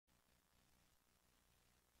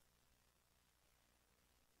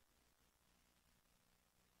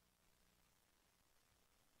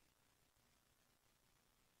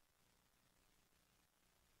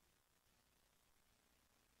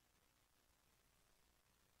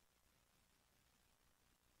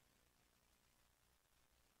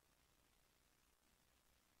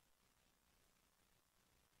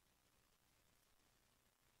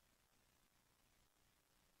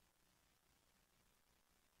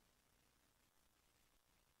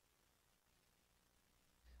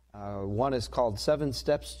One is called 7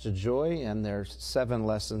 Steps to Joy, and there's 7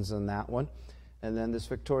 lessons in that one. And then this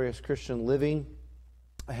Victorious Christian Living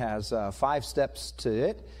has 5 steps to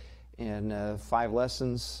it and 5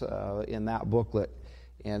 lessons in that booklet.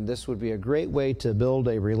 And this would be a great way to build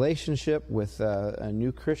a relationship with a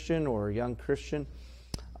new Christian or a young Christian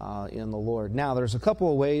in the Lord. Now, there's a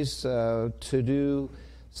couple of ways to do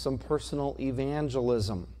some personal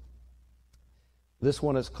evangelism. This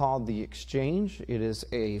one is called The Exchange. It is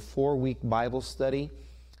a 4-week Bible study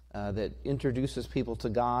that introduces people to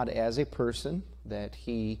God as a person, that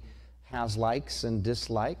He has likes and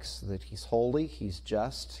dislikes, that He's holy, He's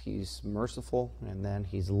just, He's merciful, and then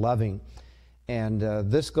He's loving. And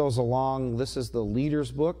this goes along, this is the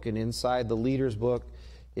leader's book, and inside the leader's book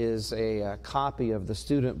is a copy of the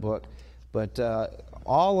student book. But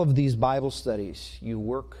all of these Bible studies, you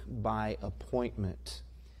work by appointment.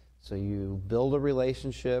 So you build a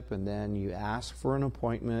relationship, and then you ask for an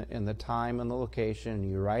appointment and the time and the location, and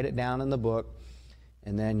you write it down in the book,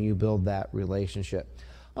 and then you build that relationship.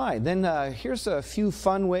 All right, then here's a few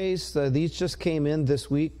fun ways. These just came in this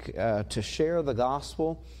week to share the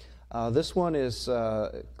gospel. This one is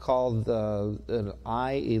called an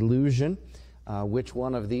eye illusion. Which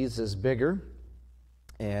one of these is bigger?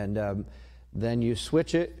 And then you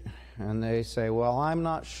switch it, and they say, well, I'm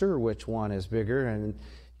not sure which one is bigger, and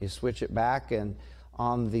you switch it back, and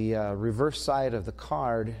on the reverse side of the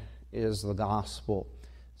card is the gospel.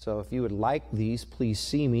 So if you would like these, please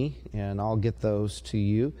see me, and I'll get those to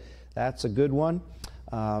you. That's a good one.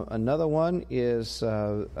 Another one is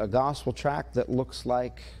a gospel tract that looks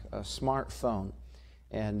like a smartphone,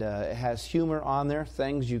 and it has humor on there,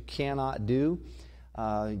 things you cannot do.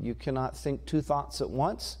 You cannot think 2 thoughts at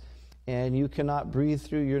once, and you cannot breathe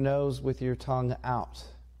through your nose with your tongue out.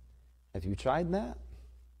 Have you tried that?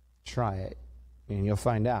 Try it, and you'll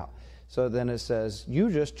find out. So then it says,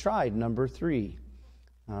 you just tried number 3.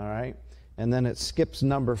 All right? And then it skips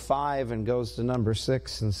number 5 and goes to number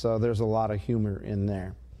 6, and so there's a lot of humor in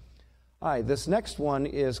there. All right, this next one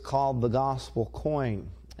is called the gospel coin,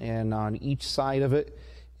 and on each side of it,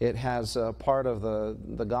 it has a part of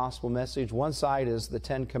the gospel message. One side is the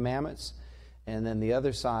 10 Commandments, and then the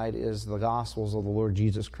other side is the Gospels of the Lord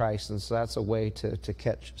Jesus Christ, and so that's a way to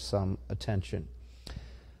catch some attention.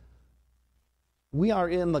 We are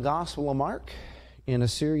in the Gospel of Mark in a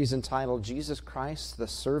series entitled Jesus Christ, the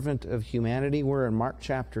Servant of Humanity. We're in Mark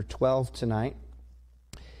chapter 12 tonight,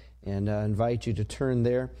 and I invite you to turn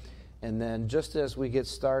there. And then just as we get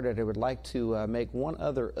started, I would like to make one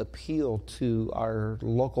other appeal to our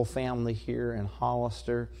local family here in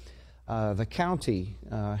Hollister. The county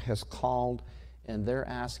has called, and they're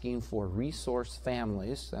asking for resource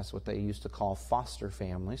families. That's what they used to call foster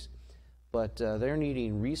families. But they're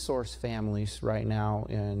needing resource families right now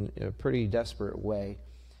in a pretty desperate way.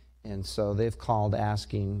 And so they've called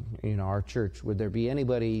asking, our church, would there be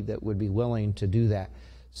anybody that would be willing to do that?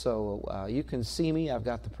 So you can see me. I've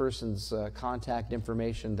got the person's contact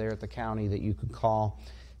information there at the county that you can call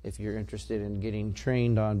if you're interested in getting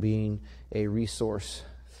trained on being a resource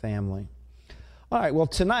family. All right, well,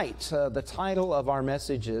 tonight, the title of our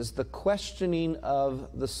message is The Questioning of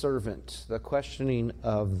the Servant. The Questioning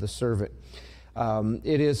of the Servant.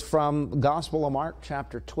 It is from Gospel of Mark,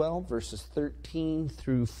 chapter 12, verses 13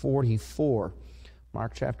 through 44.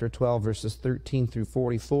 Mark chapter 12, verses 13 through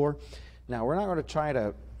 44. Now, we're not going to try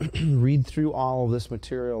to read through all of this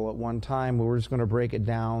material at one time, but we're just going to break it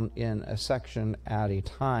down in a section at a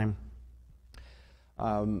time.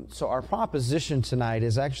 So our proposition tonight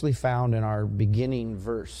is actually found in our beginning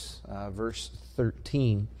verse, verse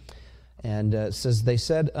 13. And it says, they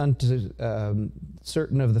said unto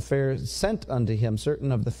sent unto him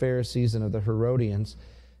certain of the Pharisees and of the Herodians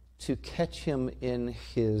to catch him in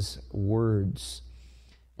his words.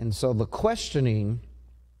 And so the questioning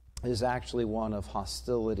is actually one of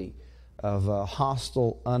hostility, of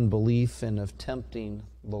hostile unbelief, and of tempting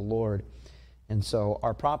the Lord. And so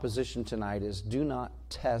our proposition tonight is do not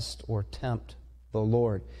test or tempt the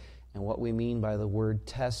Lord. And what we mean by the word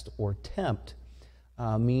test or tempt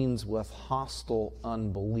means with hostile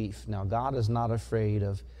unbelief. Now, God is not afraid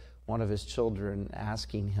of one of His children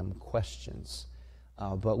asking Him questions.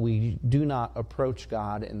 But we do not approach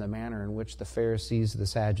God in the manner in which the Pharisees, the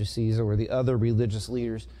Sadducees, or the other religious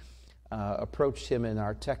leaders approached Him in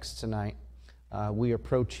our text tonight. We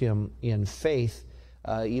approach Him in faith,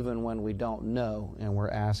 even when we don't know, and we're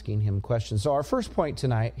asking Him questions. So our first point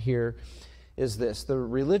tonight here is this. The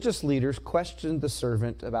religious leaders questioned the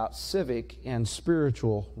servant about civic and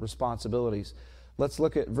spiritual responsibilities. Let's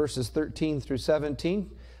look at verses 13 through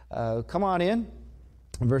 17. Come on in.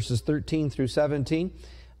 Verses 13 through 17.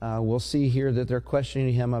 we'll see here that they're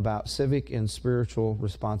questioning him about civic and spiritual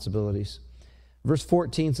responsibilities. Verse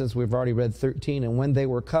 14, since we've already read 13, and when they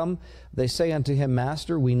were come, they say unto him,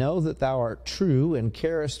 Master, we know that thou art true and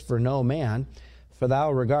carest for no man, for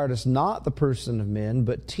thou regardest not the person of men,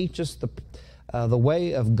 but teachest the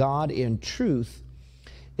way of God in truth.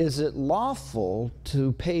 Is it lawful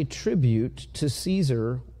to pay tribute to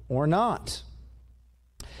Caesar or not?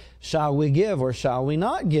 Shall we give or shall we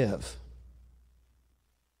not give?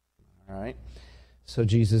 All right. So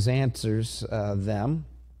Jesus answers them,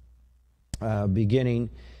 beginning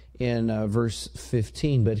in verse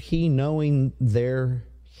 15. But he, knowing their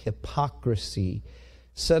hypocrisy,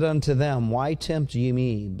 said unto them, Why tempt ye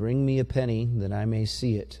me? Bring me a penny, that I may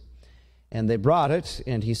see it. And they brought it,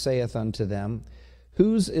 and he saith unto them,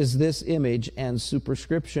 Whose is this image and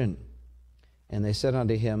superscription? And they said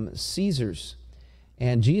unto him, Caesar's.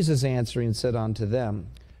 And Jesus answering said unto them,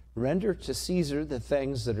 Render to Caesar the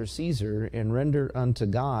things that are Caesar, and render unto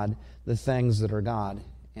God the things that are God.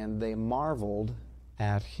 And they marveled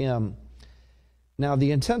at him. Now,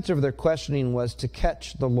 the intent of their questioning was to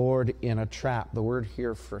catch the Lord in a trap. The word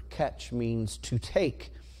here for catch means to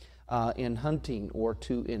take in hunting or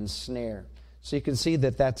to ensnare. So you can see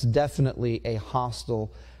that that's definitely a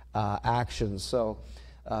hostile action. So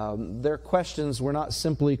their questions were not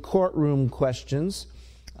simply courtroom questions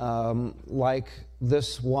like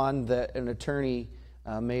this one that an attorney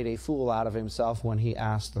made a fool out of himself when he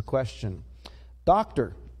asked the question.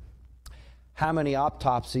 Doctor, how many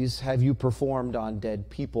autopsies have you performed on dead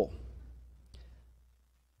people?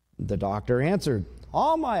 The doctor answered,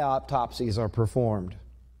 All my autopsies are performed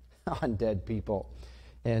on dead people.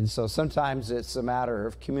 And so sometimes it's a matter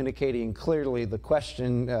of communicating clearly the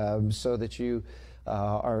question so that you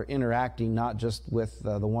are interacting not just with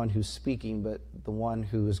the one who's speaking, but the one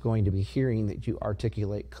who is going to be hearing, that you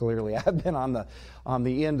articulate clearly. I've been on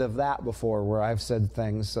the end of that before, where I've said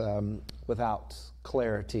things without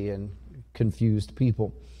clarity and confused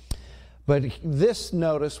people. But this,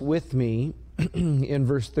 notice with me, in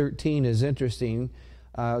verse 13 is interesting.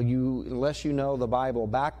 Unless you know the Bible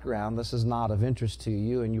background, this is not of interest to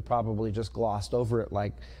you, and you probably just glossed over it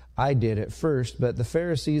like I did at first. But the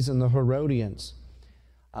Pharisees and the Herodians,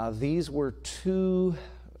 these were two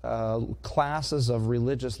classes of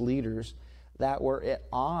religious leaders that were at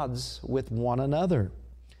odds with one another.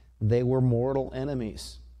 They were mortal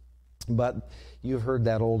enemies. But you've heard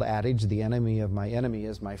that old adage, the enemy of my enemy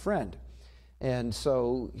is my friend. And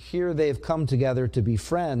so here they've come together to be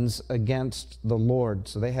friends against the Lord.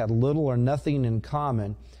 So they had little or nothing in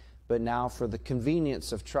common, but now for the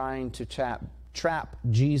convenience of trying to trap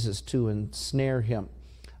Jesus to ensnare him,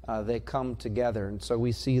 they come together. And so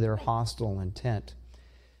we see their hostile intent.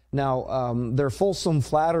 Now, their fulsome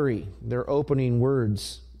flattery, their opening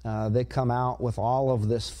words, they come out with all of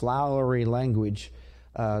this flowery language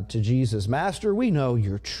to Jesus. Master, we know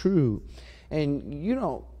you're true, and you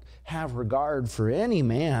don't have regard for any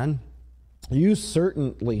man. You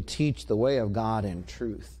certainly teach the way of God in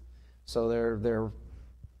truth. So they're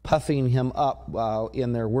puffing him up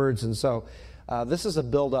in their words, and so this is a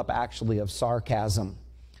buildup actually of sarcasm.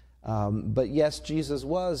 But yes, Jesus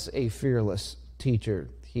was a fearless teacher.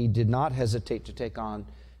 He did not hesitate to take on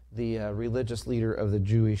the religious leader of the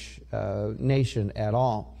Jewish nation at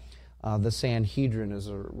all. The Sanhedrin is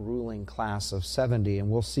a ruling class of 70, and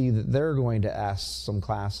we'll see that they're going to ask some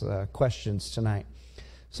questions tonight.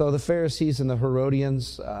 So the Pharisees and the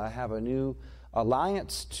Herodians have a new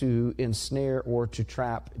alliance to ensnare or to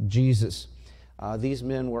trap Jesus. These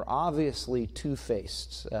men were obviously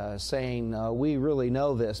two-faced, saying, we really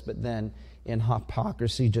know this, but then in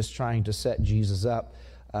hypocrisy just trying to set Jesus up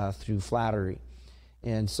through flattery.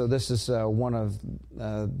 And so this is one of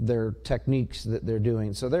their techniques that they're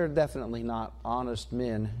doing. So they're definitely not honest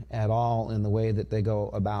men at all in the way that they go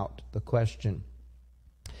about the question.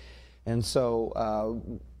 And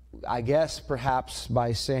so I guess perhaps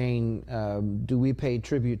by saying, do we pay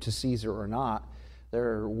tribute to Caesar or not,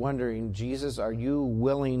 they're wondering, Jesus, are you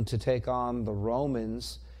willing to take on the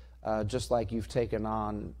Romans just like you've taken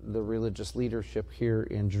on the religious leadership here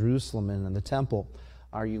in Jerusalem and in the temple?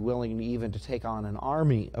 Are you willing even to take on an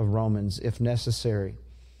army of Romans if necessary?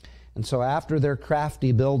 And so after their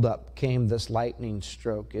crafty buildup came this lightning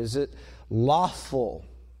stroke. Is it lawful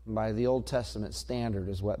by the Old Testament standard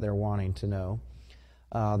is what they're wanting to know.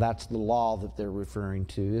 That's the law that they're referring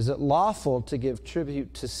to. Is it lawful to give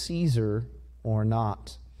tribute to Caesar or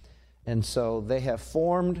not? And so they have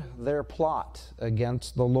formed their plot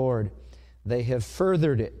against the Lord. They have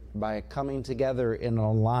furthered it by coming together in an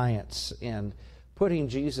alliance and putting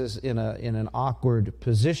Jesus in an awkward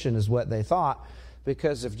position is what they thought,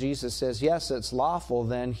 because if Jesus says, yes, it's lawful,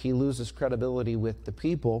 then he loses credibility with the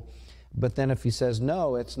people. But then if he says,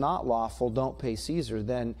 no, it's not lawful, don't pay Caesar,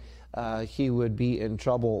 then he would be in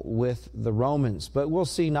trouble with the Romans. But we'll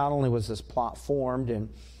see, not only was this plot formed and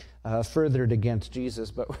furthered against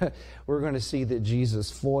Jesus, but we're going to see that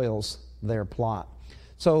Jesus foils their plot.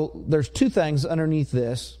 So there's two things underneath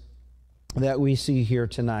this that we see here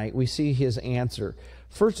tonight. We see his answer.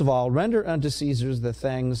 First of all, render unto Caesars the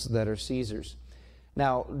things that are Caesar's.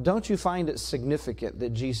 Now, don't you find it significant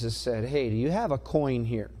that Jesus said, hey, do you have a coin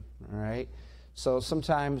here? All right. So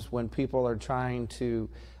sometimes when people are trying to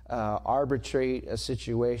arbitrate a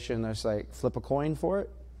situation, it's like, flip a coin for it,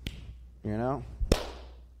 you know?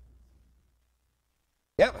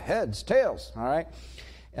 Yep, heads, tails, all right?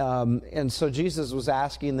 And so Jesus was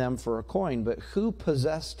asking them for a coin, but who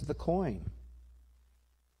possessed the coin?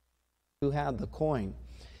 Who had the coin?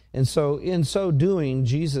 And so in so doing,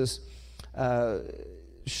 Jesus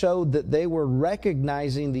showed that they were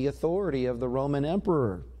recognizing the authority of the Roman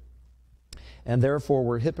emperor, and therefore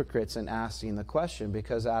were hypocrites in asking the question,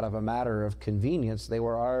 because out of a matter of convenience, they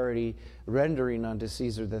were already rendering unto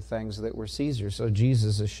Caesar the things that were Caesar's. So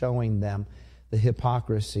Jesus is showing them the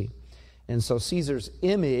hypocrisy. And so Caesar's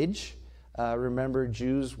image, remember,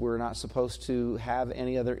 Jews were not supposed to have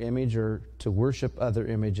any other image or to worship other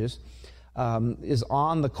images, is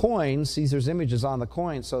on the coin. Caesar's image is on the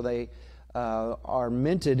coin, so they are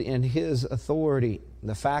minted in his authority.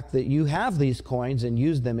 The fact that you have these coins and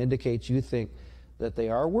use them indicates you think that they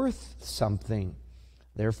are worth something.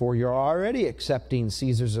 Therefore, you're already accepting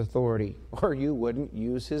Caesar's authority, or you wouldn't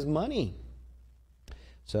use his money.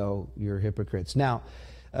 So you're hypocrites. Now,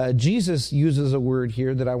 Jesus uses a word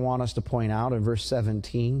here that I want us to point out in verse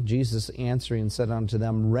 17. Jesus answering said unto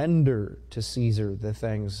them, render to Caesar the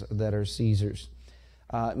things that are Caesar's.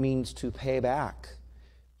 It means to pay back,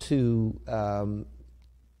 to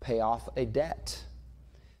pay off a debt.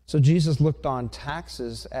 So Jesus looked on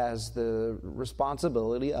taxes as the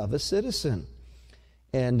responsibility of a citizen.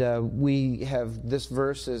 And we have, this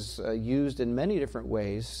verse is used in many different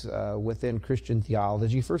ways within Christian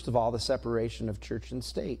theology. First of all, the separation of church and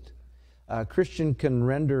state. A Christian can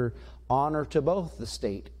render honor to both the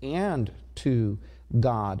state and to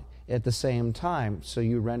God at the same time. So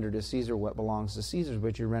you render to Caesar what belongs to Caesar,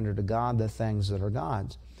 but you render to God the things that are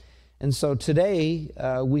God's. And so today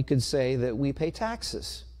we could say that we pay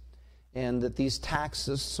taxes, and that these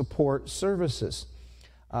taxes support services.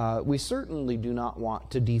 We certainly do not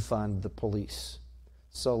want to defund the police.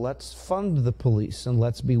 So let's fund the police, and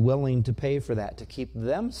let's be willing to pay for that, to keep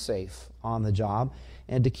them safe on the job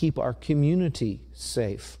and to keep our community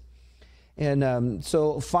safe. And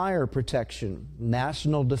so fire protection,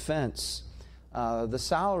 national defense, the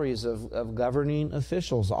salaries of governing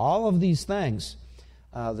officials, all of these things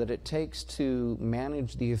that it takes to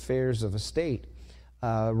manage the affairs of a state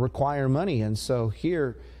require money. And so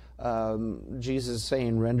here, Jesus is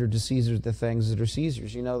saying, render to Caesar the things that are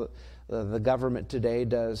Caesar's. You know, the government today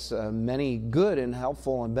does many good and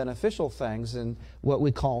helpful and beneficial things in what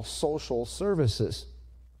we call social services.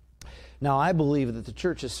 Now, I believe that the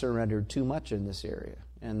church has surrendered too much in this area,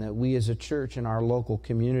 and that we as a church in our local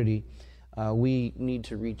community, we need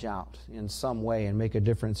to reach out in some way and make a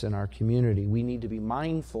difference in our community. We need to be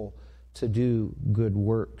mindful to do good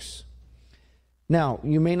works. Now,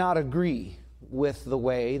 you may not agree with the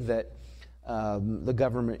way that the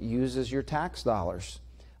government uses your tax dollars,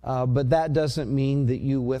 but that doesn't mean that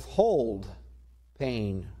you withhold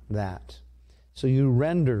paying that. So you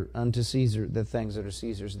render unto Caesar the things that are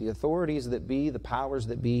Caesar's. The authorities that be, the powers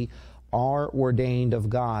that be, are ordained of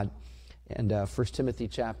God. And 1 Timothy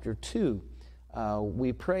chapter 2,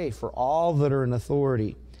 we pray for all that are in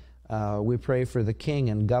authority. We pray for the king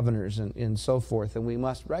and governors and so forth. And we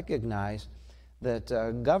must recognize that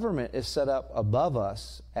government is set up above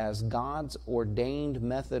us as God's ordained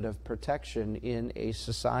method of protection in a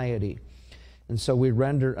society. And so we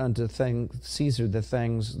render unto Caesar the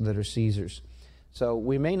things that are Caesar's. So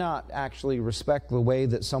we may not actually respect the way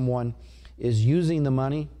that someone is using the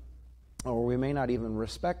money, or we may not even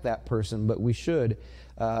respect that person, but we should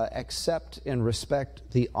accept and respect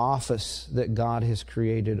the office that God has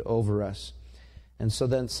created over us. And so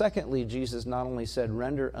then secondly, Jesus not only said,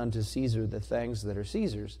 render unto Caesar the things that are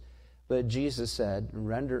Caesar's, but Jesus said,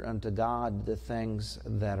 render unto God the things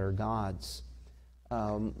that are God's.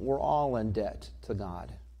 We're all in debt to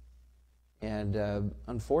God. And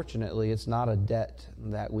unfortunately, it's not a debt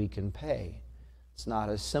that we can pay. It's not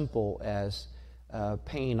as simple as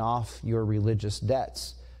paying off your religious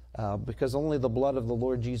debts, because only the blood of the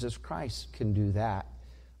Lord Jesus Christ can do that.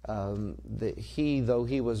 That he, though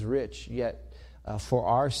he was rich, yet For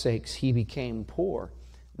our sakes he became poor,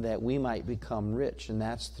 that we might become rich, and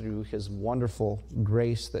that's through his wonderful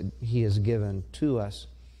grace that he has given to us.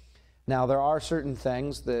 Now, there are certain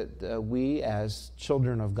things that we as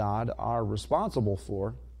children of God are responsible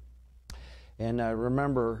for. And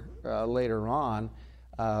remember later on,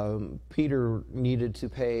 Peter needed to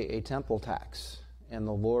pay a temple tax. And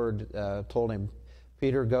the Lord told him,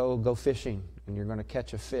 Peter, go fishing, and you're going to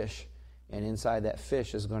catch a fish. And inside that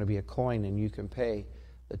fish is going to be a coin, and you can pay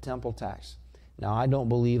the temple tax. Now, I don't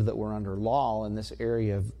believe that we're under law in this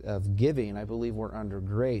area of giving. I believe we're under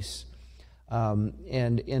grace.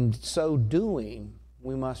 And in so doing,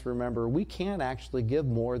 we must remember we can't actually give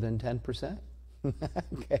more than 10%.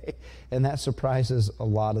 Okay? And that surprises a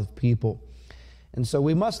lot of people. And so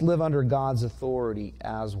we must live under God's authority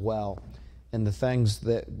as well in the things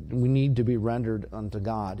that we need to be rendered unto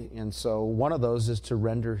God. And so one of those is to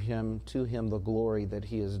render to him the glory that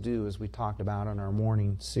he is due, as we talked about in our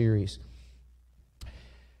morning series.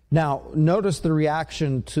 Now, notice the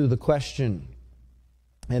reaction to the question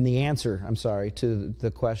and the answer, to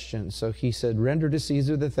the question. So he said, render to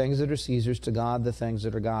Caesar the things that are Caesar's, to God the things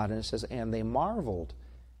that are God. And it says, and they marveled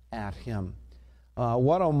at him.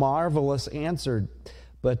 What a marvelous answer.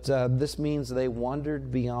 But this means they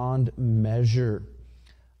wondered beyond measure,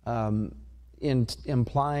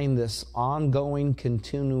 implying this ongoing,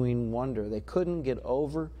 continuing wonder. They couldn't get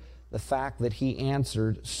over the fact that he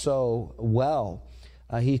answered so well.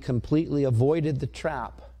 He completely avoided the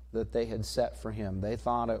trap that they had set for him. They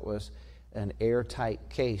thought it was an airtight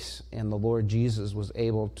case, and the Lord Jesus was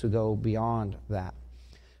able to go beyond that.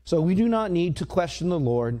 So we do not need to question the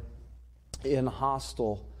Lord in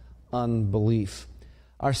hostile unbelief.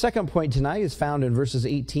 Our second point tonight is found in verses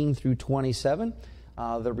 18 through 27.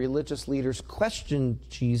 The religious leaders questioned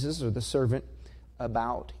Jesus, or the servant,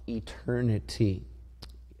 about eternity.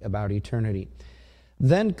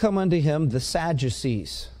 Then come unto him the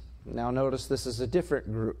Sadducees. Now notice this is a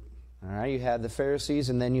different group. All right, you had the Pharisees,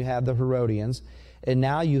 and then you had the Herodians, and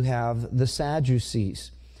now you have the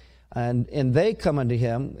Sadducees. And they come unto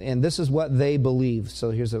him, and this is what they believe.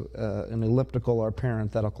 So here's an elliptical or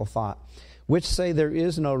parenthetical thought, which say there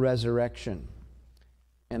is no resurrection.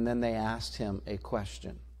 And then they asked him a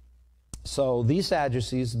question. So these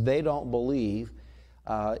Sadducees, they don't believe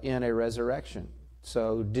in a resurrection.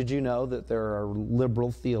 So did you know that there are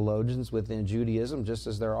liberal theologians within Judaism, just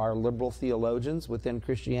as there are liberal theologians within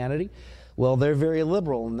Christianity? Well, they're very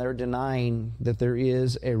liberal, and they're denying that there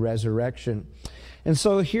is a resurrection. And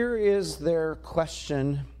so here is their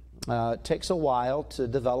question. It takes a while to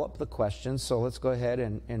develop the question, so let's go ahead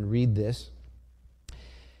and read this.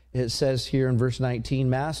 It says here in verse 19,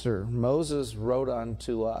 Master, Moses wrote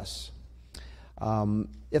unto us,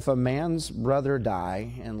 if a man's brother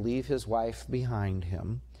die and leave his wife behind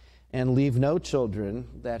him, and leave no children,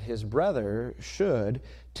 that his brother should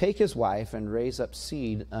take his wife and raise up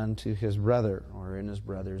seed unto his brother, or in his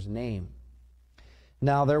brother's name.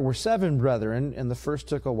 Now there were 7 brethren, and the first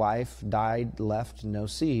took a wife, died, left no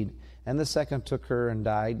seed. And the second took her and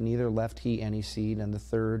died, neither left he any seed, and the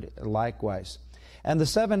third likewise. And the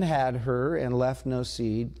 7 had her and left no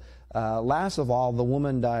seed. Last of all, the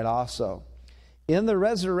woman died also. In the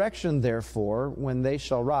resurrection, therefore, when they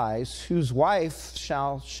shall rise, whose wife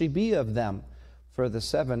shall she be of them? For the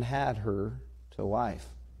 7 had her to wife.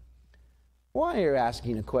 Why are you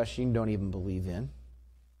asking a question you don't even believe in?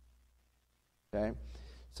 Okay,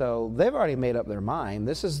 so they've already made up their mind.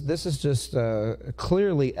 This is just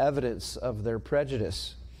clearly evidence of their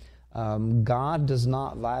prejudice. God does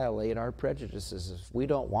not violate our prejudices. If we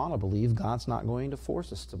don't want to believe, God's not going to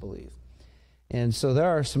force us to believe. And so there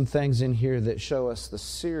are some things in here that show us the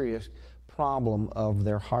serious problem of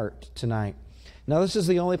their heart tonight. Now, this is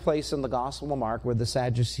the only place in the Gospel of Mark where the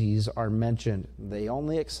Sadducees are mentioned. They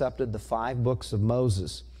only accepted the 5 books of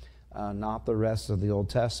Moses, not the rest of the Old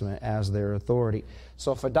Testament, as their authority.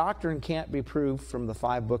 So if a doctrine can't be proved from the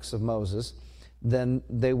 5 books of Moses, then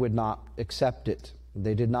they would not accept it.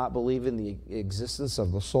 They did not believe in the existence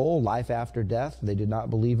of the soul, life after death. They did not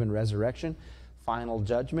believe in resurrection, final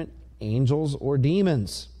judgment, angels, or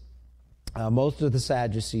demons. Most of the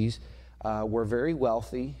Sadducees were very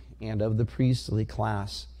wealthy and of the priestly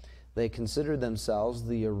class. They considered themselves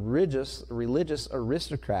the religious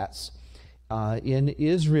aristocrats in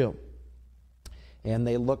Israel, and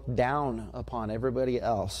they looked down upon everybody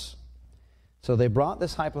else. So they brought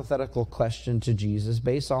this hypothetical question to Jesus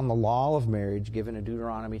based on the law of marriage given in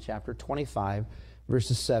Deuteronomy chapter 25,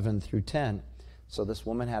 verses 7 through 10. So this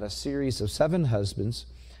woman had a series of 7 husbands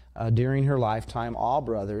during her lifetime, all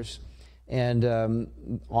brothers, and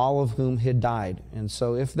all of whom had died. And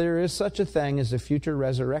so if there is such a thing as a future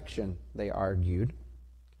resurrection, they argued,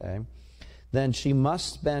 okay, then she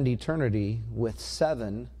must spend eternity with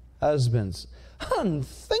 7 husbands.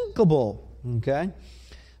 Unthinkable, okay?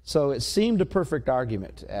 So it seemed a perfect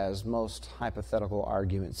argument, as most hypothetical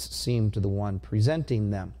arguments seem to the one presenting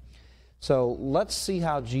them. So let's see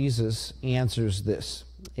how Jesus answers this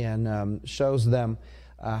and shows them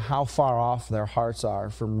how far off their hearts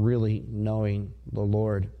are from really knowing the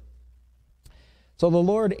Lord. So the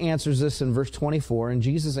Lord answers this in verse 24, and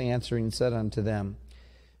Jesus answering said unto them,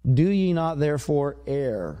 Do ye not therefore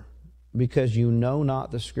err, because you know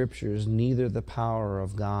not the Scriptures, neither the power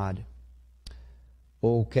of God?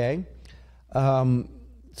 Okay.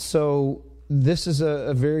 So this is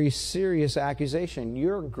a very serious accusation.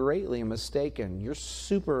 You're greatly mistaken. You're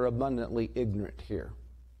super abundantly ignorant here.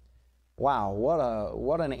 Wow,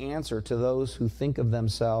 what an answer to those who think of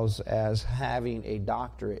themselves as having a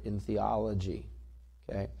doctorate in theology.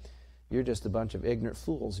 Okay? You're just a bunch of ignorant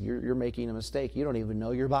fools. You're making a mistake. You don't even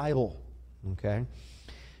know your Bible. Okay?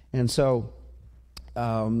 And so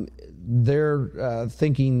they're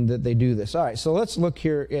thinking that they do this. All right, so let's look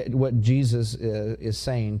here at what Jesus is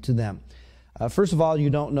saying to them. First of all,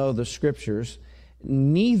 you don't know the Scriptures,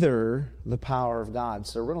 neither the power of God.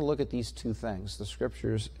 So we're going to look at these two things, the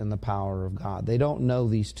Scriptures and the power of God. They don't know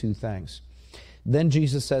these two things. Then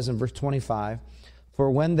Jesus says in verse 25,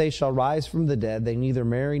 For when they shall rise from the dead, they neither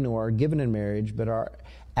marry nor are given in marriage, but are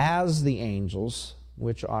as the angels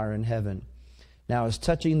which are in heaven. Now as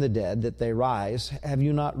touching the dead, that they rise, have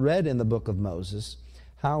you not read in the book of Moses,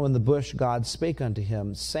 how in the bush God spake unto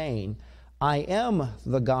him, saying, I am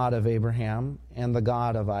the God of Abraham, and the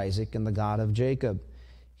God of Isaac, and the God of Jacob.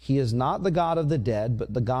 He is not the God of the dead,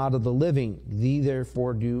 but the God of the living. Thee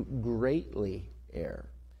therefore do greatly err.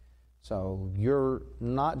 So you're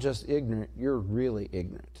not just ignorant, you're really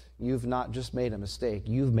ignorant. You've not just made a mistake,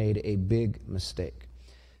 you've made a big mistake.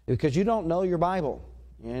 Because you don't know your Bible,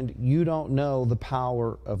 and you don't know the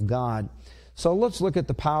power of God. So let's look at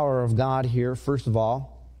the power of God here, first of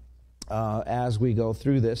all, as we go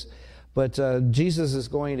through this. But Jesus is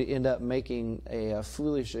going to end up making a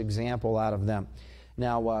foolish example out of them.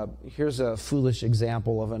 Now, here's a foolish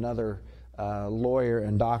example of another lawyer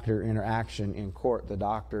and doctor interaction in court. The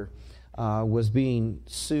doctor was being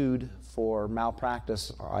sued for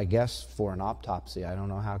malpractice, I guess, for an autopsy. I don't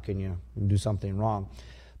know, how can you do something wrong?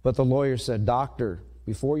 But the lawyer said, Doctor,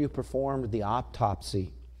 before you performed the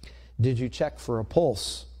autopsy, did you check for a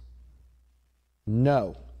pulse?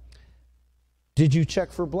 No. Did you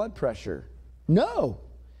check for blood pressure? No.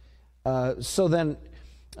 So then,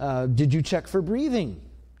 did you check for breathing?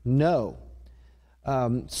 No.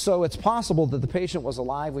 So it's possible that the patient was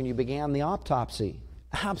alive when you began the autopsy.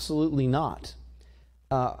 Absolutely not.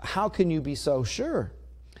 How can you be so sure?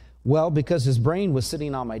 Well, because his brain was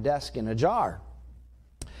sitting on my desk in a jar.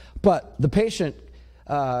 But the patient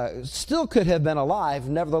still could have been alive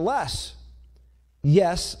nevertheless.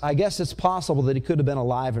 Yes, I guess it's possible that he could have been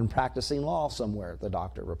alive and practicing law somewhere, the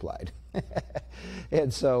doctor replied.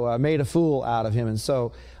 And so made a fool out of him. And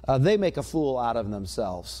so they make a fool out of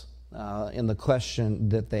themselves in the question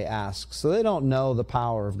that they ask. So they don't know the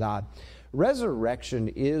power of God. Resurrection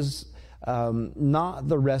is not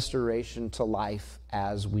the restoration to life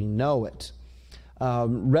as we know it.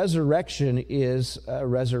 Resurrection is a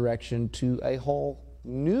resurrection to a whole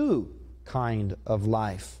new kind of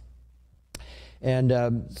life.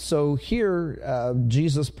 And so here,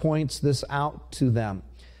 Jesus points this out to them.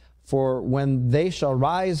 For when they shall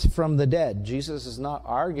rise from the dead, Jesus is not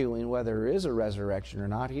arguing whether there is a resurrection or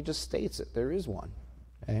not. He just states it. There is one.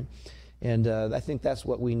 Okay? And I think that's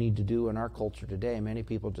what we need to do in our culture today. Many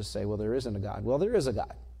people just say, well, there isn't a God. Well, there is a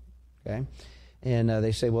God. Okay? And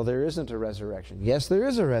they say, well, there isn't a resurrection. Yes, there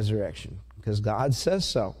is a resurrection, because God says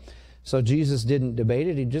so. So Jesus didn't debate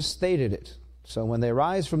it. He just stated it. So when they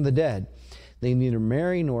rise from the dead, they neither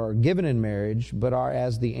marry nor are given in marriage, but are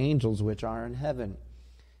as the angels which are in heaven.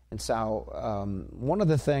 And so one of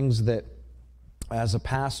the things that, as a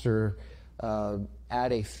pastor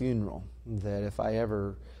at a funeral, that if I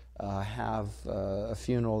ever have a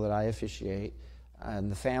funeral that I officiate,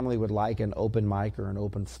 and the family would like an open mic or an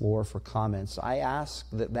open floor for comments, I ask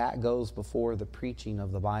that that goes before the preaching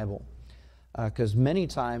of the Bible. Because many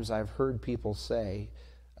times I've heard people say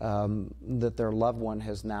that their loved one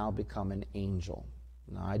has now become an angel.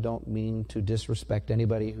 Now, I don't mean to disrespect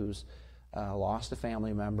anybody who's lost a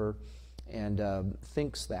family member and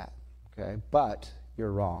thinks that, okay? But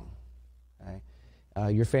you're wrong,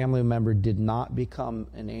 okay? Your family member did not become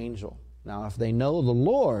an angel. Now, if they know the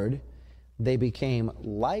Lord, They became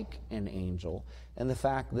like an angel in the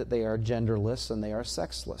fact that they are genderless and they are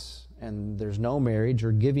sexless. And there's no marriage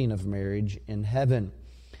or giving of marriage in heaven.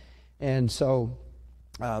 And so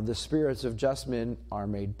the spirits of just men are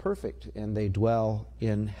made perfect, and they dwell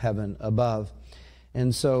in heaven above.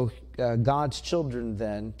 And so God's children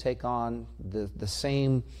then take on the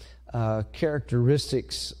same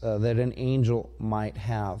characteristics that an angel might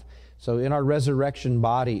have. So in our resurrection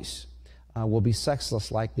bodies, we'll be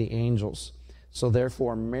sexless like the angels. So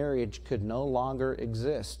therefore, marriage could no longer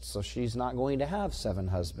exist. So she's not going to have 7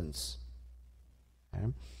 husbands. Okay?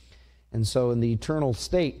 And so in the eternal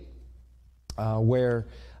state, where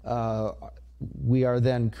we are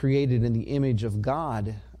then created in the image of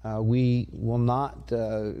God, we will not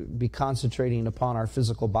be concentrating upon our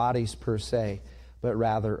physical bodies per se, but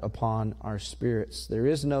rather upon our spirits. There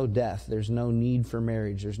is no death. There's no need for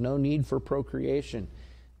marriage. There's no need for procreation.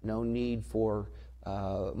 No need for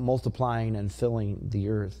multiplying and filling the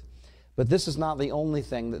earth. But this is not the only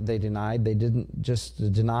thing that they denied. They didn't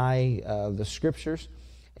just deny the Scriptures.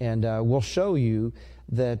 And we'll show you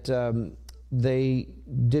that they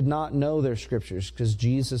did not know their Scriptures, because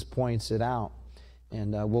Jesus points it out.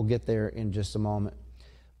 And we'll get there in just a moment.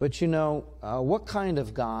 But you know, what kind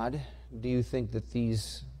of God do you think that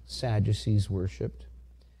these Sadducees worshipped?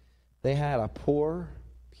 They had a poor,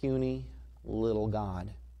 puny little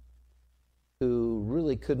God who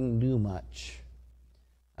really couldn't do much.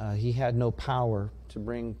 He had no power to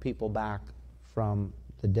bring people back from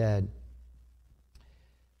the dead.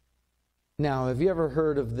 Now, have you ever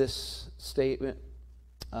heard of this statement?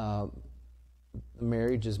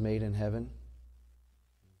 Marriage is made in heaven.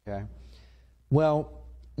 Okay. Well,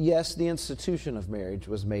 yes, the institution of marriage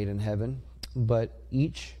was made in heaven, but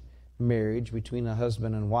each marriage between a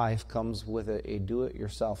husband and wife comes with a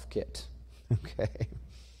do-it-yourself kit. Okay.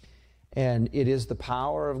 And it is the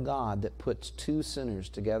power of God that puts 2 sinners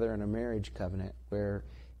together in a marriage covenant, where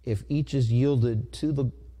if each is yielded to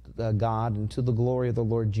the God and to the glory of the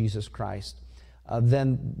Lord Jesus Christ,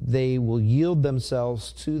 then they will yield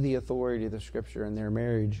themselves to the authority of the Scripture, and their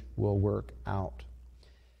marriage will work out.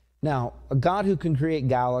 Now, a God who can create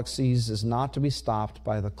galaxies is not to be stopped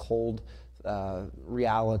by the cold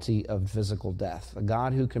reality of physical death. A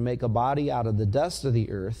God who can make a body out of the dust of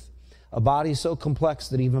the earth, a body so complex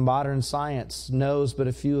that even modern science knows but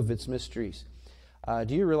a few of its mysteries.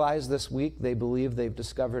 Do you realize this week they believe they've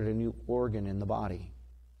discovered a new organ in the body?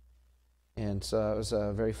 And so it was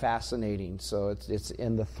very fascinating. So it's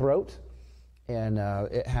in the throat, and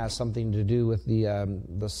it has something to do with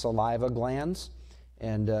the saliva glands.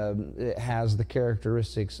 And it has the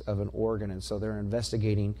characteristics of an organ. And so they're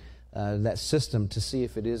investigating that system to see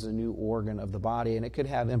if it is a new organ of the body. And it could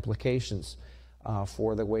have implications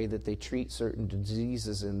for the way that they treat certain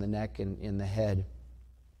diseases in the neck and in the head.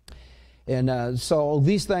 And so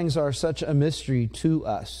these things are such a mystery to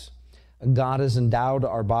us. God has endowed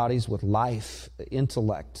our bodies with life,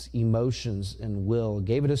 intellect, emotions, and will.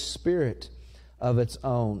 Gave it a spirit of its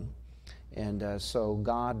own. And so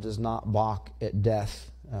God does not balk at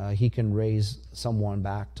death. He can raise someone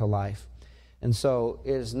back to life. And so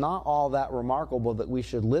it is not all that remarkable that we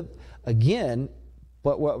should live again,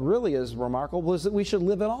 but what really is remarkable is that we should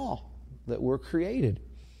live at all, that we're created.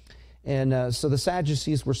 And so the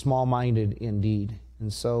Sadducees were small-minded indeed.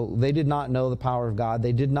 And so they did not know the power of God.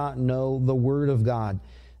 They did not know the Word of God.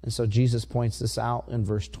 And so Jesus points this out in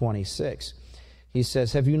verse 26. He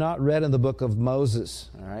says, have you not read in the book of Moses?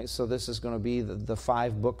 All right, so this is going to be the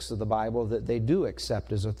 5 books of the Bible that they do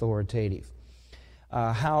accept as authoritative.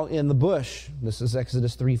 How in the bush, this is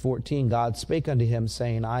Exodus 3:14, God spake unto him,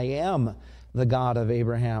 saying, I am the God of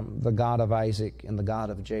Abraham, the God of Isaac, and the God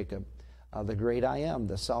of Jacob. The great I am,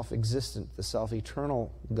 the self-existent, the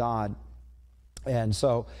self-eternal God. And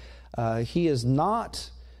so he is not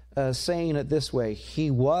saying it this way.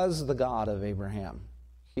 He was the God of Abraham.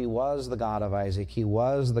 He was the God of Isaac. He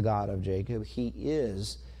was the God of Jacob. He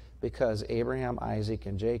is, because Abraham, Isaac,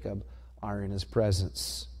 and Jacob are in his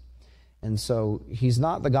presence. And so he's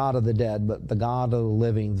not the God of the dead, but the God of the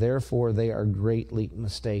living. Therefore, they are greatly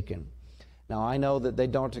mistaken. Now, I know that they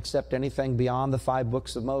don't accept anything beyond the 5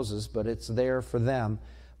 books of Moses, but it's there for them.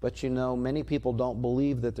 But you know, many people don't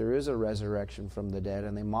believe that there is a resurrection from the dead,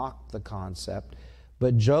 and they mock the concept.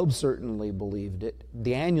 But Job certainly believed it.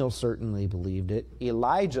 Daniel certainly believed it.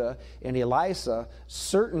 Elijah and Elisha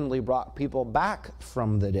certainly brought people back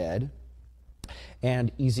from the dead.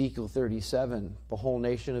 And Ezekiel 37, the whole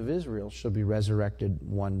nation of Israel shall be resurrected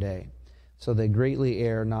one day. So they greatly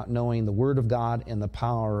err, not knowing the Word of God and the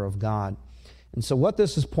power of God. And so what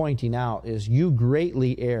this is pointing out is you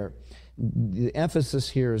greatly err. The emphasis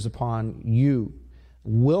here is upon you.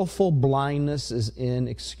 Willful blindness is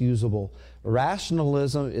inexcusable.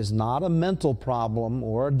 Rationalism is not a mental problem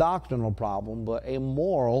or a doctrinal problem, but a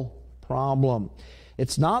moral problem.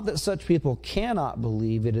 It's not that such people cannot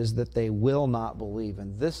believe, it is that they will not believe.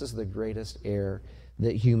 And this is the greatest error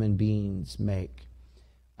that human beings make.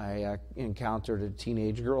 I encountered a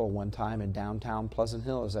teenage girl one time in downtown Pleasant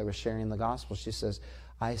Hill as I was sharing the gospel. She says,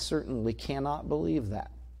 "I certainly cannot believe that."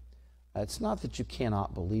 It's not that you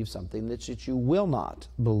cannot believe something, it's that you will not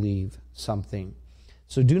believe something.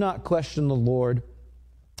 So do not question the Lord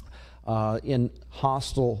in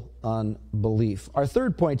hostile unbelief. Our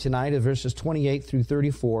third point tonight is verses 28 through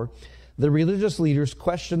 34. The religious leaders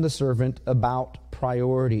questioned the servant about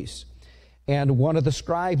priorities. And one of the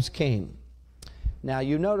scribes came. Now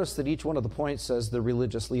you notice that each one of the points says the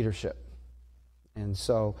religious leadership. And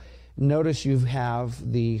so notice you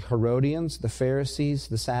have the Herodians, the Pharisees,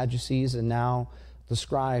 the Sadducees, and now the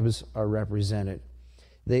scribes are represented.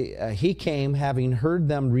 He came, having heard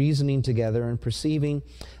them reasoning together and perceiving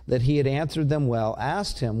that he had answered them well,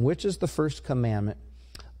 asked him, "Which is the first commandment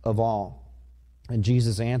of all?" And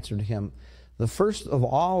Jesus answered him, "The first of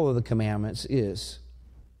all of the commandments is,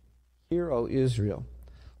 Hear, O Israel,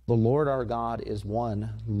 the Lord our God is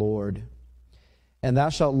one Lord. And thou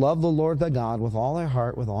shalt love the Lord thy God with all thy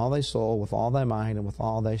heart, with all thy soul, with all thy mind, and with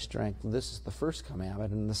all thy strength." This is the first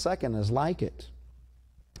commandment, and the second is like it.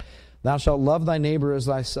 "Thou shalt love thy neighbor as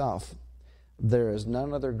thyself. There is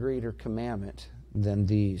none other greater commandment than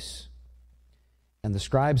these." And the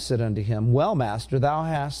scribe said unto him, "Well, Master, thou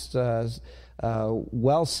hast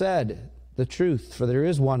well said the truth, for there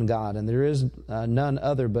is one God, and there is none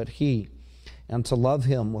other but He. And to love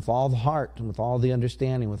Him with all the heart, and with all the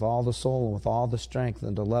understanding, with all the soul, and with all the strength,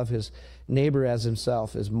 and to love his neighbor as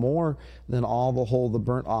himself is more than all the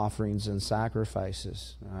burnt offerings and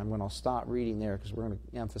sacrifices." I'm going to stop reading there because we're going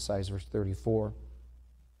to emphasize verse 34.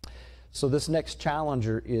 So this next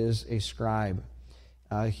challenger is a scribe.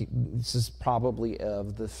 This is probably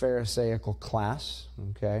of the Pharisaical class,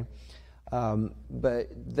 okay? But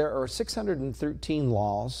there are 613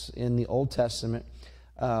 laws in the Old Testament.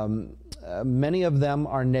 Many of them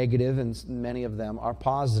are negative and many of them are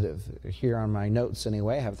positive. Here on my notes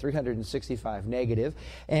anyway, I have 365 negative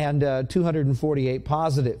and 248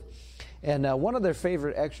 positive. And one of their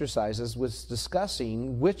favorite exercises was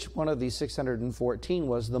discussing which one of these 614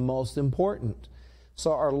 was the most important.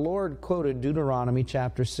 So our Lord quoted Deuteronomy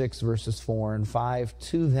chapter 6 verses 4 and 5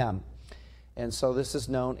 to them. And so this is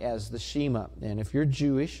known as the Shema. And if you're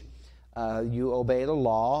Jewish, you obey the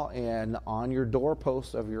law, and on your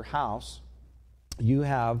doorpost of your house, you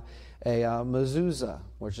have a mezuzah,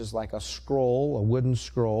 which is like a scroll, a wooden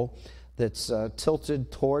scroll, that's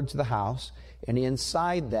tilted towards the house. And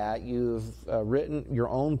inside that, you've written your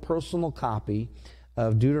own personal copy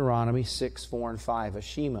of Deuteronomy 6, 4, and 5, a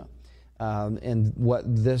Shema. And what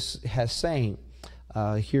this has saying,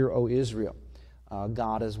 "Hear, O Israel,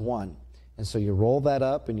 God is one." And so you roll that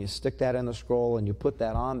up and you stick that in the scroll and you put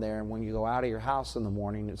that on there. And when you go out of your house in the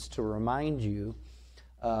morning, it's to remind you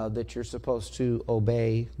that you're supposed to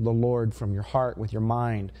obey the Lord from your heart, with your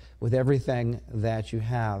mind, with everything that you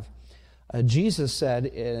have. Jesus said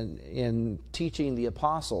in teaching the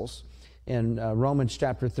apostles in Romans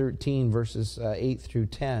chapter 13, verses 8 through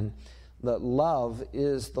 10, that love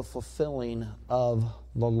is the fulfilling of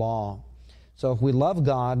the law. So if we love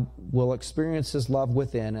God, we'll experience His love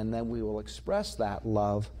within, and then we will express that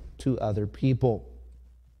love to other people.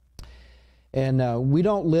 And we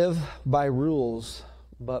don't live by rules,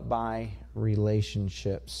 but by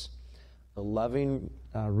relationships. The loving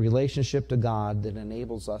relationship to God that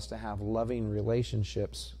enables us to have loving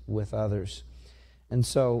relationships with others. And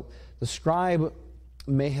so the scribe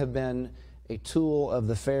may have been a tool of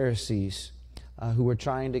the Pharisees who were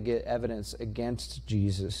trying to get evidence against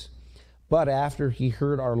Jesus. But after he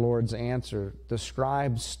heard our Lord's answer, the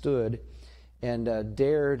scribe stood and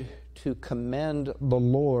dared to commend the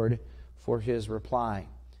Lord for his reply.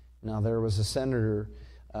 Now, there was a senator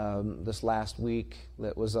this last week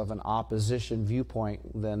that was of an opposition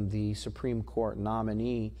viewpoint than the Supreme Court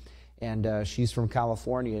nominee, and she's from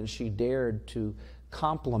California, and she dared to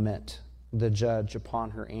compliment the judge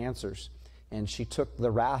upon her answers, and she took the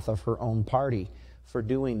wrath of her own party for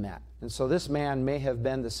doing that. And so this man may have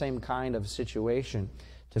been the same kind of situation,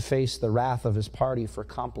 to face the wrath of his party for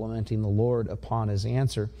complimenting the Lord upon his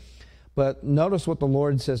answer. But notice what the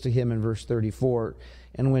Lord says to him in verse 34.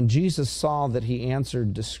 "And when Jesus saw that he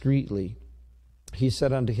answered discreetly, he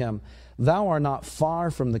said unto him, Thou art not far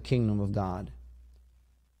from the kingdom of God."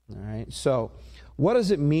 All right. So what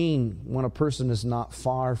does it mean when a person is not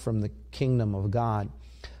far from the kingdom of God?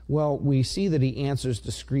 Well, we see that he answers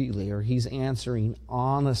discreetly, or he's answering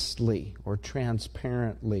honestly or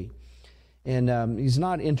transparently. And he's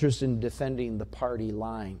not interested in defending the party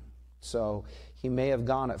line. So he may have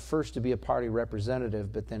gone at first to be a party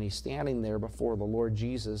representative, but then he's standing there before the Lord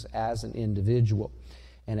Jesus as an individual.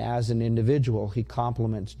 And as an individual, he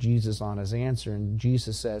compliments Jesus on his answer. And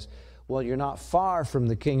Jesus says, well, you're not far from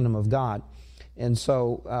the kingdom of God. And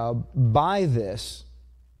so by this,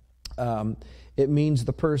 it means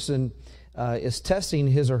the person is testing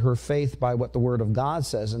his or her faith by what the Word of God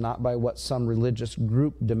says and not by what some religious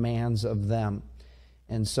group demands of them.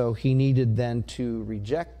 And so he needed then to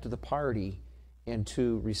reject the party and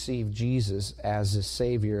to receive Jesus as his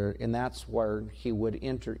Savior. And that's where he would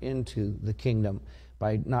enter into the kingdom,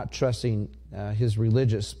 by not trusting his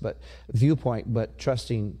religious viewpoint, but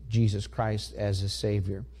trusting Jesus Christ as his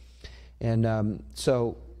Savior. And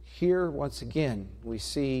so here, once again, we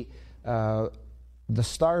see the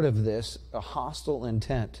start of this, a hostile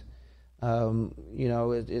intent.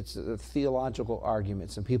 It's theological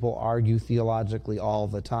arguments, and people argue theologically all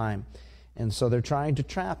the time. And so they're trying to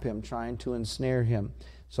trap him, trying to ensnare him.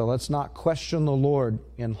 So let's not question the Lord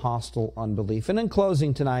in hostile unbelief. And in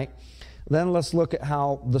closing tonight, then let's look at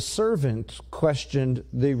how the servant questioned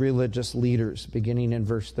the religious leaders, beginning in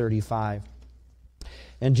verse 35.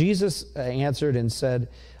 And Jesus answered and said,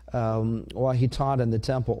 while he taught in the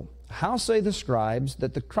temple, how say the scribes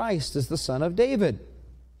that the Christ is the son of David?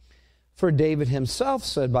 For David himself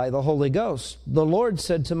said by the Holy Ghost, the Lord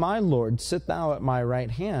said to my Lord, sit thou at my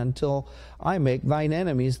right hand till I make thine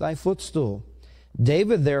enemies thy footstool.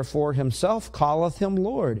 David therefore himself calleth him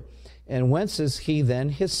Lord. And whence is he then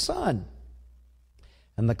his son?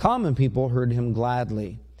 And the common people heard him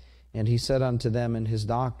gladly. And he said unto them in his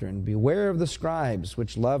doctrine, beware of the scribes,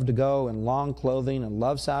 which love to go in long clothing, and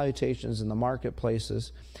love salutations in the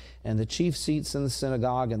marketplaces, and the chief seats in the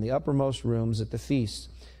synagogue, and the uppermost rooms at the feasts,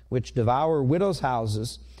 which devour widows'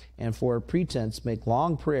 houses, and for a pretense make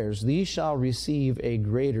long prayers. These shall receive a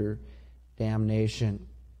greater damnation.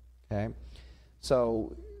 Okay?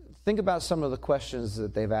 So think about some of the questions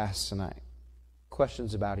that they've asked tonight.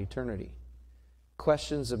 Questions about eternity.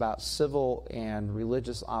 Questions about civil and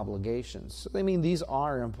religious obligations. I mean, these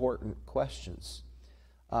are important questions.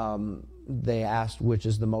 They asked, which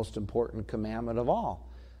is the most important commandment of all?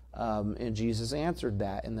 And Jesus answered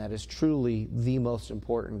that, and that is truly the most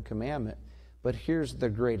important commandment. But here's the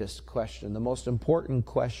greatest question. The most important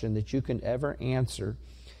question that you can ever answer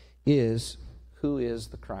is, who is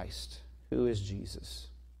the Christ? Who is Jesus?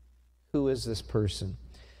 Who is this person?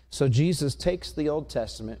 So Jesus takes the Old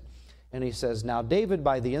Testament, and he says, now David,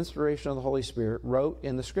 by the inspiration of the Holy Spirit, wrote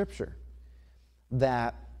in the Scripture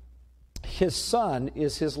that his son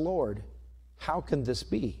is his Lord. How can this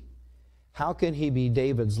be? How can he be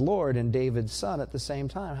David's Lord and David's son at the same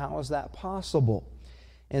time? How is that possible?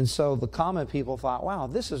 And so the common people thought, wow,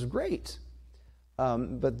 this is great.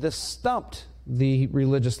 But this stumped the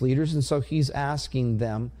religious leaders, and so he's asking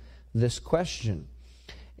them this question.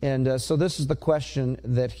 And so this is the question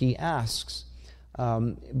that he asks.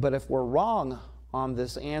 But if we're wrong on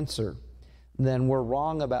this answer, then we're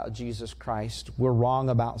wrong about Jesus Christ. We're wrong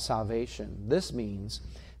about salvation. This means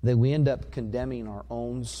that we end up condemning our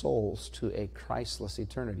own souls to a Christless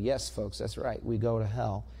eternity. Yes, folks, that's right. We go to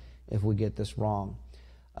hell if we get this wrong.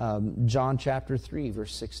 John chapter 3,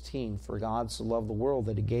 verse 16, for God so loved the world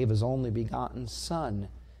that he gave his only begotten Son.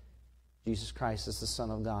 Jesus Christ is the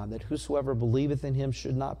Son of God, that whosoever believeth in him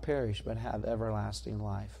should not perish, but have everlasting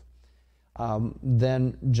life.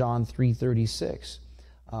 Then John 3:36,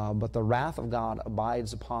 but the wrath of God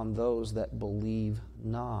abides upon those that believe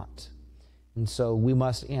not. And so we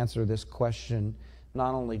must answer this question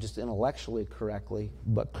not only just intellectually correctly,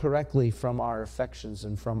 but correctly from our affections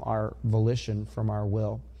and from our volition, from our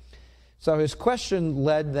will. So his question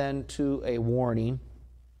led then to a warning.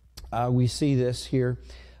 We see this here.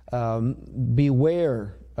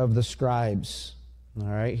 Beware of the scribes. All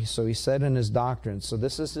right, so he said in his doctrine. So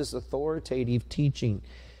this is his authoritative teaching.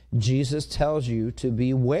 Jesus tells you to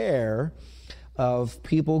beware of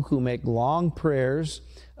people who make long prayers.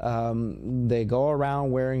 They go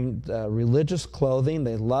around wearing religious clothing.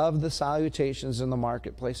 They love the salutations in the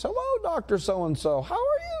marketplace. Hello, Dr. So-and-so. How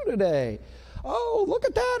are you today? Oh, look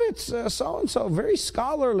at that. It's so-and-so. Very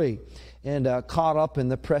scholarly. And caught up in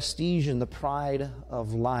the prestige and the pride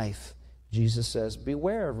of life. Jesus says,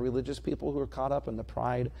 beware of religious people who are caught up in the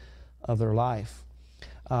pride of their life.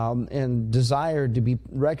 And desire to be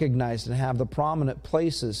recognized and have the prominent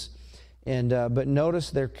places. But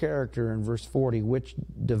notice their character in verse 40, which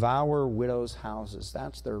devour widows' houses.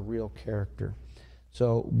 That's their real character.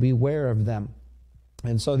 So beware of them.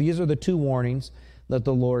 And so these are the two warnings. that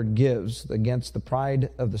the Lord gives, against the pride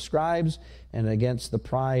of the scribes and against the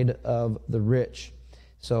pride of the rich.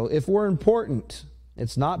 So if we're important,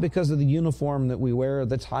 it's not because of the uniform that we wear, or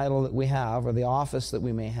the title that we have, or the office that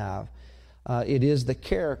we may have. It is the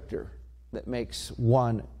character that makes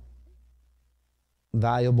one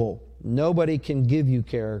valuable. Nobody can give you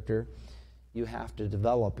character. You have to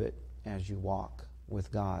develop it as you walk with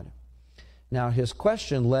God. Now, his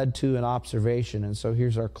question led to an observation, and so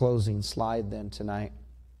here's our closing slide then tonight.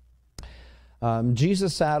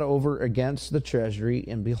 Jesus sat over against the treasury,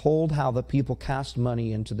 and behold how the people cast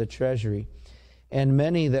money into the treasury. And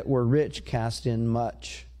many that were rich cast in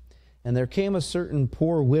much. And there came a certain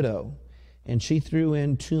poor widow, and she threw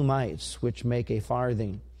in 2 mites, which make a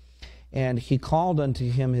farthing. And he called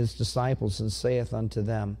unto him his disciples, and saith unto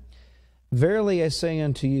them, Verily I say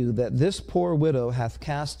unto you, that this poor widow hath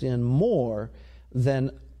cast in more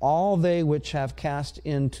than all they which have cast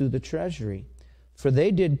into the treasury. For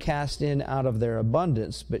they did cast in out of their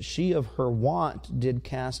abundance, but she of her want did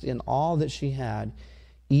cast in all that she had,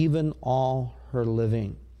 even all her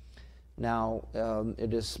living. Now,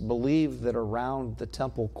 it is believed that around the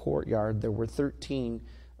temple courtyard there were 13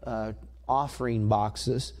 offering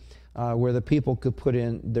boxes where the people could put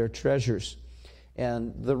in their treasures.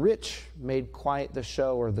 And the rich made quite the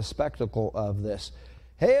show or the spectacle of this.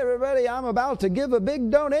 Hey, everybody, I'm about to give a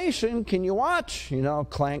big donation. Can you watch? You know,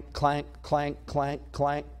 clank, clank, clank, clank,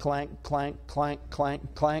 clank, clank, clank, clank,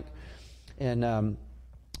 clank, clank. And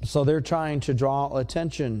so they're trying to draw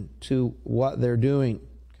attention to what they're doing,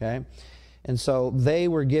 okay? And so they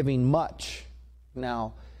were giving much.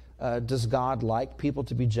 Now, does God like people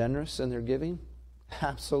to be generous in their giving?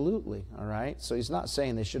 Absolutely, all right? So he's not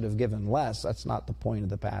saying they should have given less. That's not the point of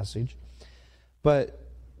the passage. But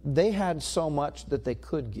they had so much that they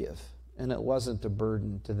could give, and it wasn't a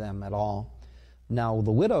burden to them at all. Now, the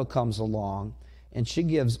widow comes along, and she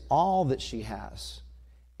gives all that she has.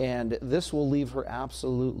 And this will leave her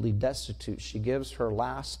absolutely destitute. She gives her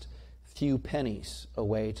last few pennies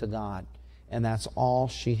away to God, and that's all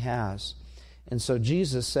she has. And so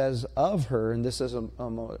Jesus says of her, and this is an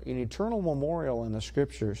eternal memorial in the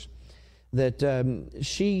Scriptures, that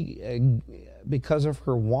she, because of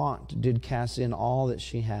her want, did cast in all that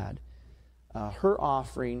she had. Her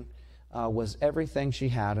offering was everything she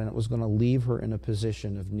had, and it was going to leave her in a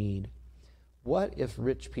position of need. What if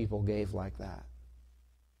rich people gave like that?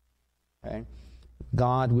 Okay?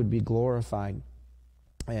 God would be glorified.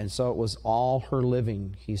 And so it was all her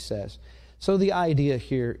living, he says. So the idea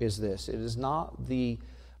here is this. It is not the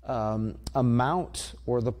amount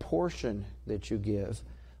or the portion that you give,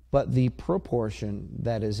 but the proportion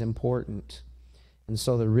that is important. And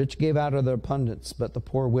so the rich gave out of their abundance, but the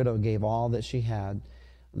poor widow gave all that she had.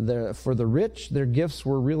 For the rich, their gifts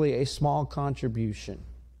were really a small contribution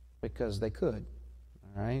because they could.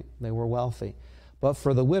 All right? They were wealthy. But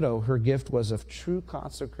for the widow, her gift was of true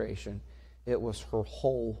consecration. It was her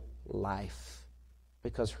whole life,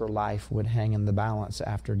 because her life would hang in the balance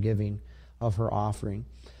after giving of her offering.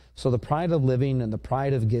 So the pride of living and the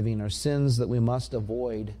pride of giving are sins that we must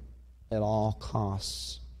avoid at all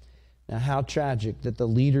costs. Now, how tragic that the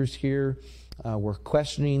leaders here were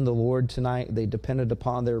questioning the Lord tonight. They depended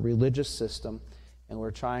upon their religious system and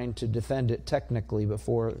were trying to defend it technically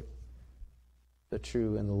before the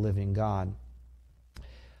true and the living God.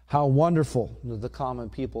 How wonderful that the common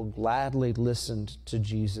people gladly listened to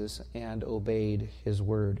Jesus and obeyed his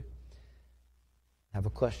word. I have a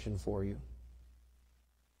question for you.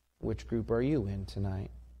 Which group are you in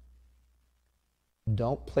tonight?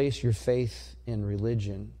 Don't place your faith in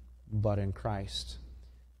religion, but in Christ.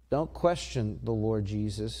 Don't question the Lord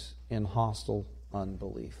Jesus in hostile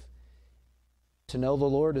unbelief. To know the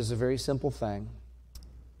Lord is a very simple thing.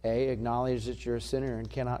 A, acknowledge that you're a sinner and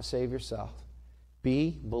cannot save yourself.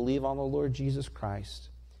 B, believe on the Lord Jesus Christ.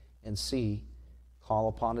 And C, call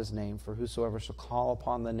upon his name, for whosoever shall call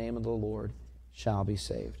upon the name of the Lord shall be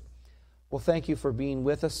saved. Well, thank you for being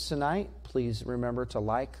with us tonight. Please remember to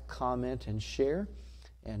like, comment, and share.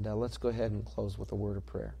 And let's go ahead and close with a word of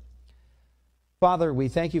prayer. Father, we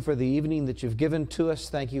thank you for the evening that you've given to us.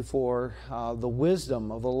 Thank you for the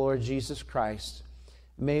wisdom of the Lord Jesus Christ.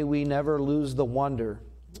 May we never lose the wonder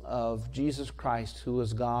of Jesus Christ, who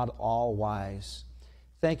is God all-wise.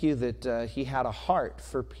 Thank you that he had a heart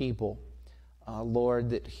for people,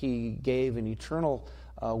 Lord, that he gave an eternal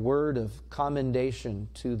word of commendation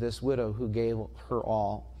to this widow who gave her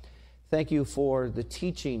all. Thank you for the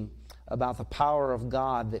teaching about the power of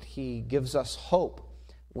God, that he gives us hope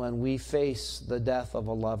when we face the death of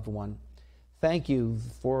a loved one. Thank you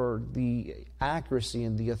for the accuracy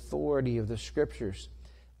and the authority of the Scriptures,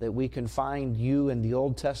 that we can find you in the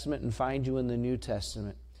Old Testament and find you in the New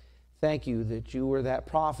Testament. Thank you that you were that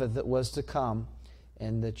prophet that was to come,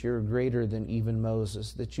 and that you're greater than even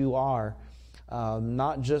Moses, that you are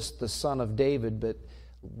not just the son of David, but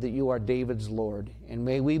that you are David's Lord. And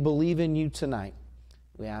may we believe in you tonight.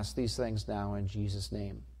 We ask these things now in Jesus'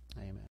 name. Amen.